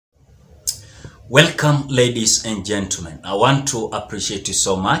Welcome, ladies and gentlemen. I want to appreciate you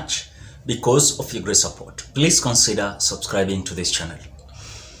so much because of your great support. Please consider subscribing to this channel.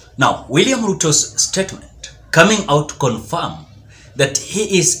 Now, William Ruto's statement coming out to confirm that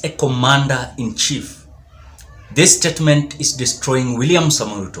he is a commander-in-chief. This statement is destroying William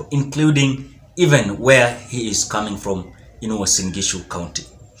Samoei Ruto, including even where he is coming from in Uasin Gishu County.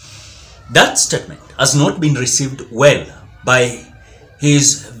 That statement has not been received well by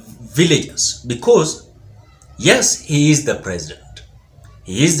his villagers because, yes, he is the president.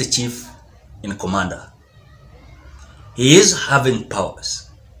 He is the chief in commander. He is having powers.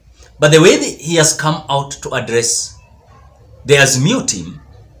 But the way that he has come out to address the Azimio team,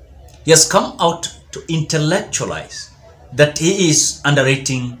 he has come out to intellectualize that he is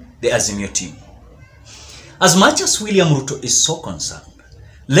underrating the Azimio team. As much as William Ruto is so concerned,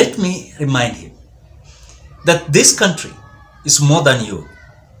 let me remind him that this country is more than you,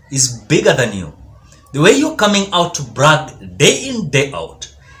 is bigger than you. The way you're coming out to brag day in, day out,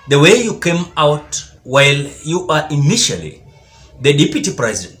 the way you came out while you are initially the deputy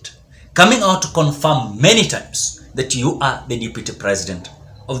president, coming out to confirm many times that you are the deputy president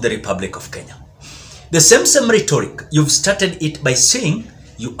of the Republic of Kenya. The same rhetoric, you've started it by saying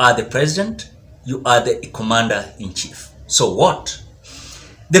you are the president, you are the commander-in-chief. So what?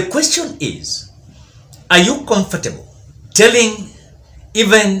 The question is, are you comfortable telling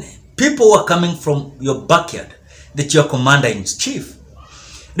even people who are coming from your backyard that you're commander-in-chief?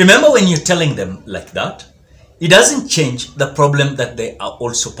 Remember, when you're telling them like that, it doesn't change the problem that they are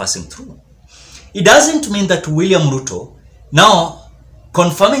also passing through. It doesn't mean that William Ruto now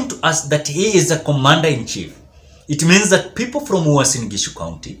confirming to us that he is a commander-in-chief. It means that people from Uasin Gishu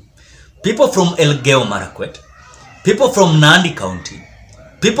County, people from Elgeyo Marakwet, people from Nandi County,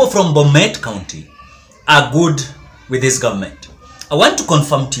 people from Bomet County are good with this government. I want to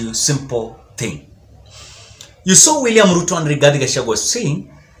confirm to you simple thing. You saw William Ruto and Rigathi Gachagua was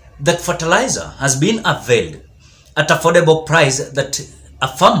saying that fertilizer has been availed at affordable price that a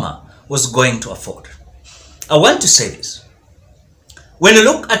farmer was going to afford. I want to say this. When you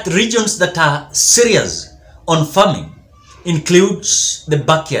look at regions that are serious on farming, includes the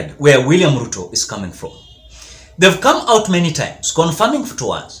backyard where William Ruto is coming from. They've come out many times confirming to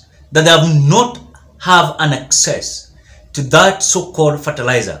us that they have not have an access to that so-called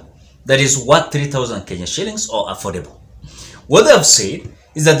fertilizer that is worth 3,000 Kenya shillings or affordable. What they have said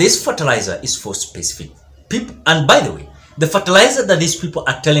is that this fertilizer is for specific people. And by the way, the fertilizer that these people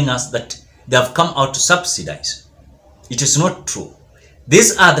are telling us that they have come out to subsidize, it is not true.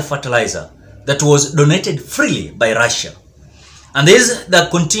 These are the fertilizer that was donated freely by Russia. And they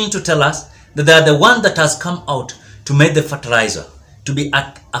continue to tell us that they are the one that has come out to make the fertilizer to be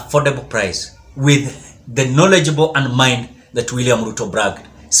at affordable price with the knowledgeable and mind that William Ruto bragged,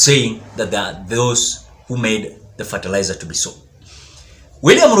 saying that they are those who made the fertilizer to be so.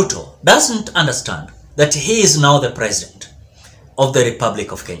 William Ruto doesn't understand that he is now the president of the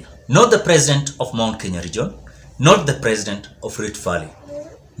Republic of Kenya, not the president of Mount Kenya region, not the president of Rift Valley,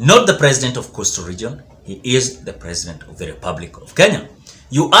 not the president of Coastal region. He is the president of the Republic of Kenya.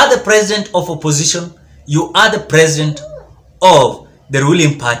 You are the president of opposition. You are the president of the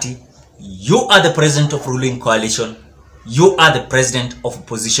ruling party. You are the president of ruling coalition. You are the president of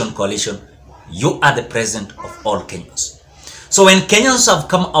opposition coalition. You are the president of all Kenyans. So when Kenyans have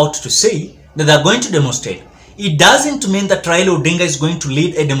come out to say that they are going to demonstrate, it doesn't mean that Raila Odinga is going to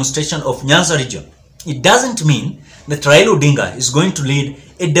lead a demonstration of Nyanza region. It doesn't mean that Raila Odinga is going to lead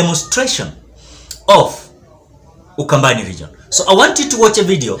a demonstration of Ukambani region. So I want you to watch a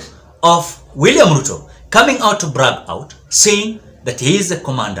video of William Ruto coming out to brag out, saying that he is the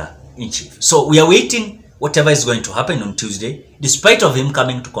commander-in-chief. So we are waiting whatever is going to happen on Tuesday, despite of him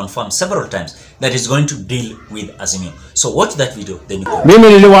coming to confirm several times that he's going to deal with Azimio. So watch that video, then you come. Mimi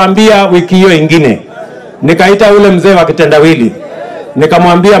niliwaambia wiki hiyo ingine, nikaita ule mzee wa kitendawili,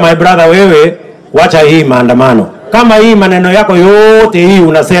 nikamwambia my brother, wewe wacha hii maandamano. Kama hii maneno yako yote hii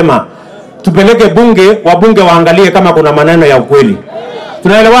unasema, tupeleke bunge, wabunge waangalie kama kuna maneno ya ukweli.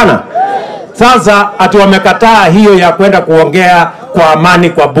 Tunaelewana? Sasa ati wamekataa hiyo ya kwenda kuongea kwa amani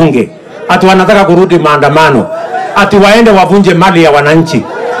kwa bunge. Ati wanataka kurudi maandamano. Ati waende wavunje mali ya wananchi.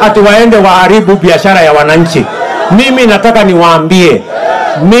 Ati waende waharibu biashara ya wananchi. Mimi nataka niwaambie,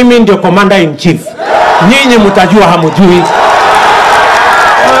 mimi ndio commander-in-chief. Nyinyi mtajua hamjui.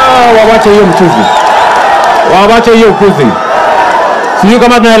 Wawache hiyo mchuzi. Wawache hiyo ukuzi. Sijui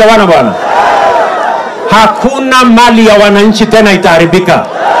kama tunaelewana bwana. Hakuna mali ya wananchi tena itaharibika.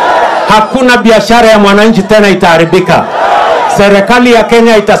 Hakuna biashara ya mwananchi tena itaharibika. Serikali ya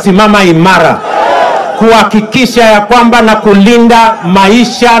Kenya itasimama imara kuhakikisha ya kwamba na kulinda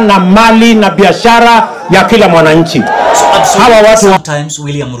maisha na mali na biashara ya kila mwananchi. Hawa watu sometimes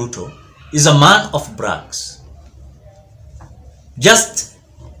William Ruto is a man of brags. Just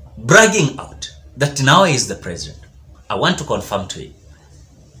bragging out that now he is the president. I want to confirm to you,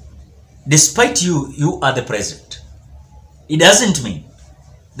 despite you are the president, it doesn't mean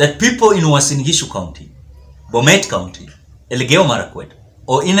that people in Uasin Gishu County, Bomet County, Elgeyo Marakwet,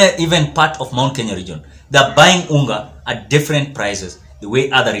 or in even part of Mount Kenya region, they are buying unga at different prices the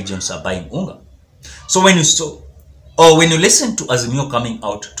way other regions are buying unga. So when you listen to Azimio coming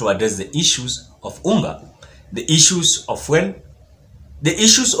out to address the issues of unga, the issues of fuel, the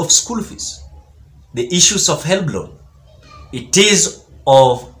issues of school fees, the issues of help loan, it is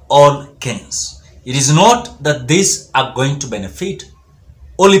of all Kenyans. It is not that these are going to benefit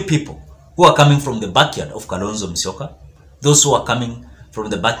only people who are coming from the backyard of Kalonzo Musyoka, those who are coming from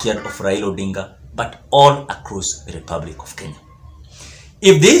the backyard of Raila Odinga, but all across the Republic of Kenya.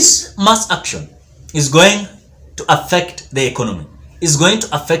 If this mass action is going to affect the economy, is going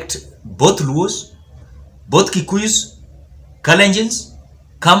to affect both Luos, both Kikuyus, Kalenjins,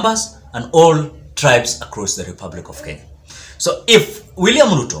 Kambas, and all tribes across the Republic of Kenya. So if William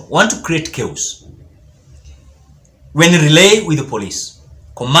Ruto want to create chaos, when he relay with the police,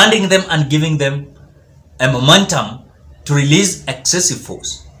 commanding them and giving them a momentum to release excessive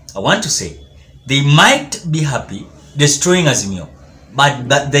force, I want to say they might be happy destroying Azimio, but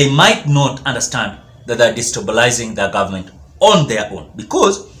that they might not understand that they are destabilizing their government on their own,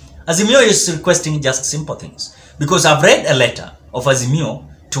 because Azimio is requesting just simple things. Because I've read a letter of Azimio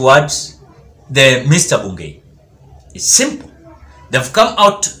towards the Mr. Bungei. It's simple. They've come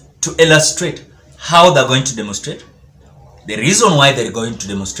out to illustrate how they're going to demonstrate, the reason why they're going to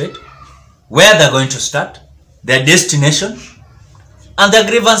demonstrate, where they're going to start, their destination, and their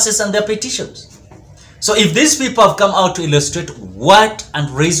grievances and their petitions. So if these people have come out to illustrate what and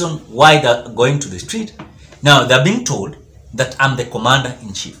reason why they're going to the street, now they're being told that I'm the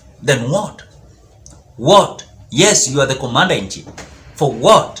commander-in-chief. Then what? What? Yes, you are the commander-in-chief. For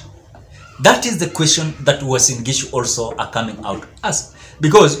what? That is the question that Uasin Gishu also are coming out as.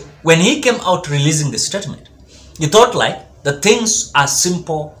 Because when he came out releasing the statement, he thought like the things are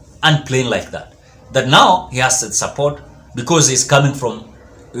simple and plain like that. That now he has the support because he's coming from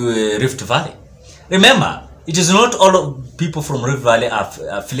Rift Valley. Remember, it is not all of people from Rift Valley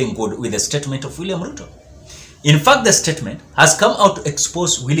are feeling good with the statement of William Ruto. In fact, the statement has come out to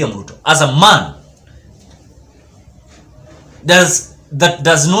expose William Ruto as a man that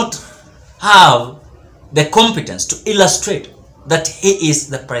does not have the competence to illustrate that he is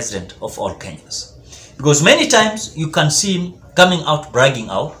the president of all Kenyans. Because many times you can see him coming out, bragging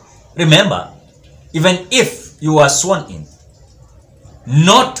out. Remember, even if you are sworn in,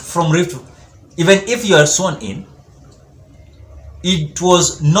 not from Rift, even if you are sworn in, it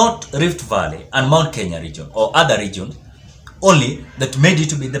was not Rift Valley and Mount Kenya region or other regions only that made you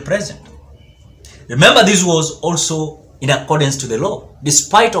to be the president. Remember, this was also in accordance to the law,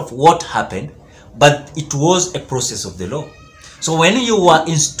 despite of what happened, but it was a process of the law. So when you were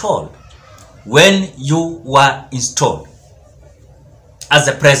installed as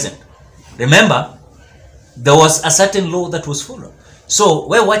the president, remember, there was a certain law that was followed. So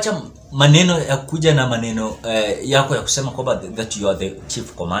we wacha maneno ya kuja na maneno yako ya kusema kwamba that you are the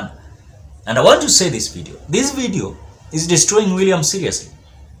chief commander. And I want to say this video is destroying William seriously.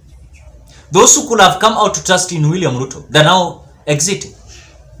 Those who could have come out to trust in William Ruto, they're now exiting.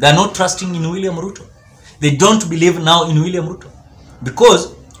 They're not trusting in William Ruto. They don't believe now in William Ruto.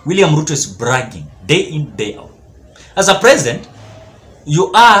 Because William Ruto is bragging day in, day out. As a president, you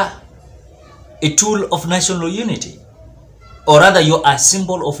are a tool of national unity. Or rather, you are a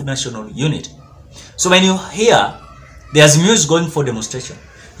symbol of national unity. So when you hear the Azimio is going for demonstration,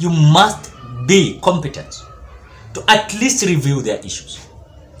 you must be competent to at least review their issues.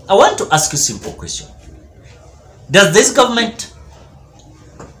 I want to ask you a simple question. Does this government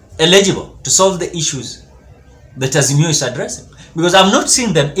eligible to solve the issues that Azimio is addressing? Because I've not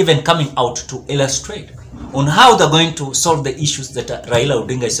seen them even coming out to illustrate on how they're going to solve the issues that Raila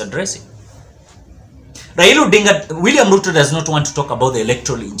Odinga is addressing. William Ruto does not want to talk about the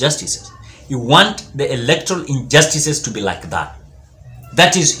electoral injustices. He wants the electoral injustices to be like that.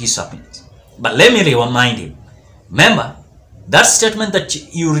 That is his happiness. But let me remind him, remember, that statement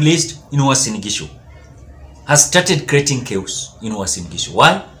that you released in Uasin Gishu has started creating chaos in Uasin Gishu.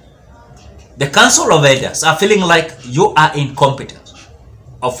 Why? The Council of Elders are feeling like you are incompetent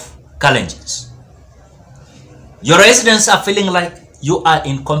of Kalenjins. Your residents are feeling like you are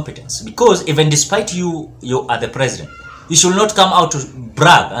incompetent because even despite you are the president, you should not come out to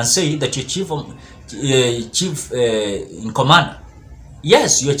brag and say that you're chief in commander.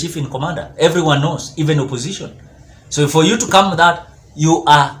 Yes, you're chief in commander. Everyone knows, even opposition. So for you to come with that, you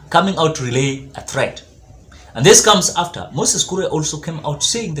are coming out to relay a threat. And this comes after Moses Kuria also came out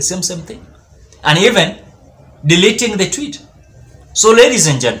saying the same thing. And even deleting the tweet. So ladies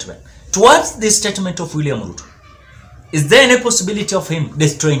and gentlemen, towards this statement of William Ruto, is there any possibility of him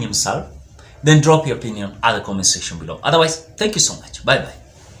destroying himself? Then drop your opinion at the comment section below. Otherwise, thank you so much. Bye-bye.